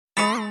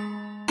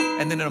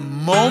And then in a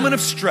moment of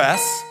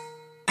stress,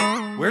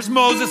 where's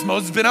Moses?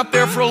 Moses has been up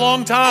there for a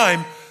long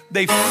time.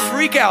 They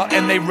freak out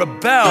and they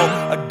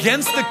rebel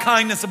against the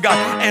kindness of God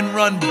and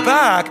run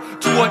back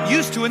to what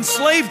used to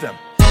enslave them.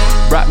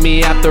 Brought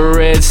me out the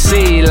Red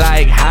Sea,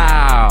 like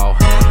how?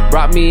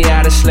 Brought me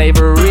out of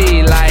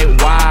slavery, like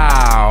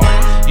wow.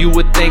 You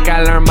would think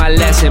I learned my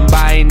lesson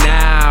by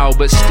now,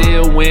 but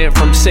still went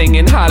from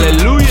singing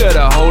hallelujah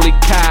to holy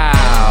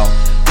cow.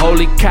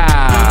 Holy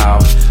cow,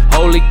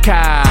 holy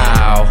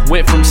cow.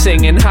 Went from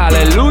singing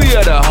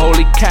hallelujah to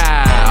holy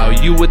cow.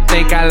 You would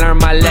think I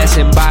learned my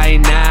lesson by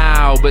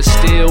now, but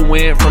still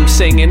went from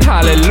singing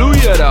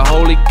hallelujah to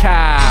holy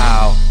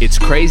cow. It's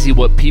crazy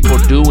what people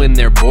do in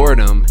their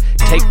boredom.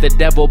 Take the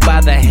devil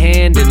by the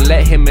hand and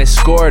let him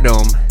escort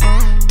them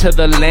to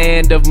the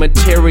land of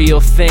material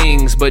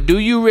things. But do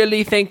you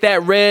really think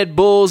that Red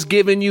Bull's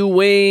giving you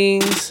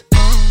wings?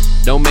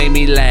 Don't make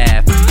me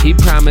laugh. He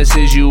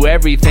promises you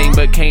everything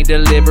but can't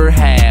deliver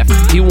half.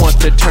 He wants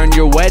to turn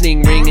your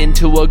wedding ring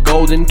into a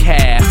golden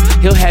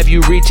calf. He'll have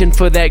you reaching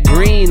for that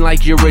green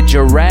like you're a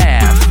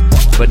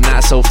giraffe, but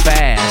not so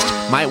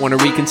fast. Might want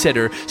to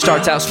reconsider.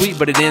 Starts out sweet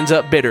but it ends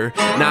up bitter.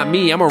 Not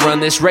me, I'ma run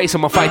this race,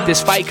 I'ma fight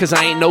this fight cause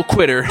I ain't no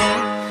quitter.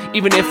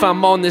 Even if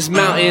I'm on this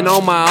mountain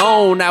on my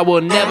own, I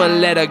will never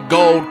let a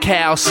gold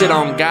cow sit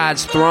on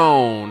God's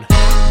throne.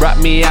 Brought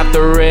me out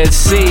the Red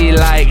Sea,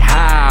 like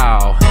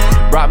how?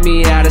 Brought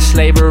me out of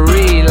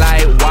slavery,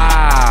 like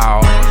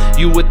wow.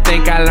 You would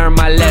think I learned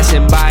my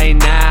lesson by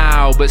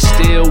now, but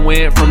still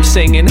went from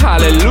singing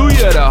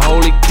hallelujah to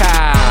holy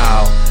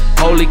cow.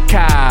 Holy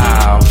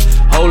cow,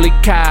 holy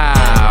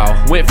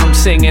cow. Went from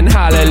singing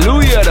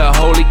hallelujah to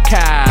holy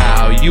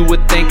cow. You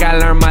would think I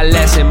learned my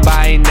lesson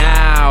by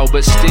now,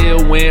 but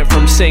still went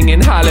from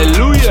singing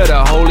hallelujah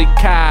to holy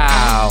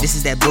cow. This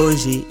is that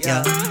bougie,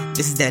 yeah.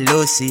 This is that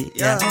Lucy,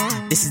 yeah.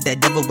 This is that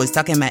devil was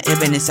talking my ear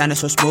and it sounded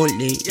so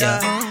smoothly, yeah.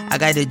 I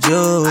got the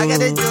juice, I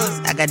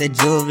got the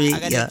jewelry,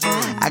 yeah.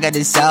 I got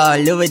this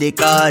all over the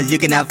cause, you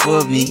cannot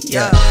fool me,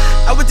 yeah.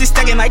 I was just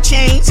stacking my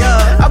chains,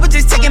 I was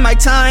just taking my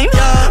time.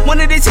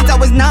 One of the since I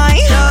was 9,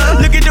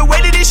 look at the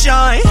way that it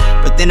shine.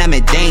 But then I'm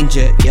in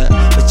danger, yeah.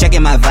 Was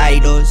checking my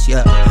vitals,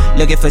 yeah.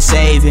 Looking for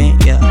saving,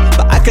 yeah.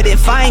 But I couldn't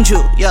find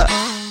you, yeah.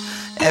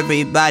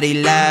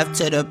 Everybody laughed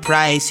till the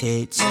price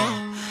hits.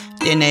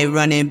 Then they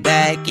running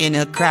back in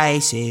a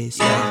crisis,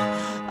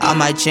 yeah. All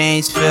my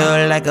chains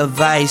feel like a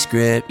vice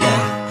grip,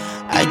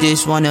 yeah. I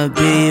just wanna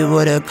be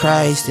where the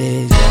Christ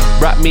is, yeah.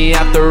 Brought me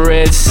out the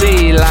Red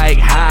Sea, like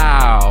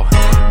how?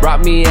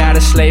 Brought me out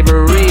of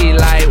slavery,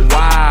 like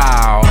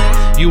wow.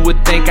 You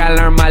would think I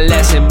learned my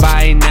lesson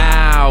by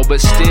now,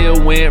 but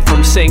still went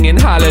from singing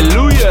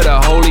hallelujah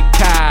to holy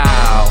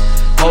cow.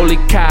 Holy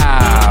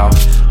cow,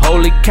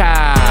 holy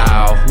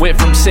cow. Went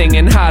from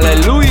singing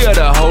hallelujah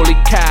to holy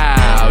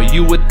cow.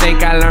 You would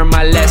think I learned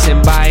my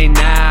lesson by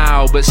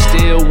now, but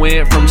still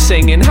went from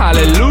singing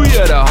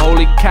hallelujah to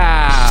holy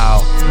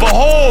cow.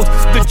 Behold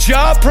the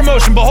job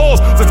promotion, behold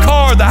the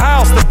car, the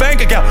house, the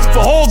bank account,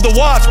 behold the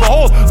watch,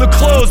 behold the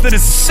clothes that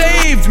has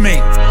saved me.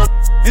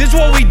 And this is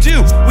what we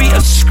do. We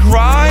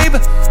ascribe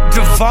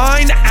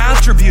divine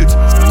attributes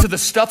to the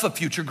stuff of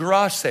future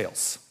garage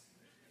sales.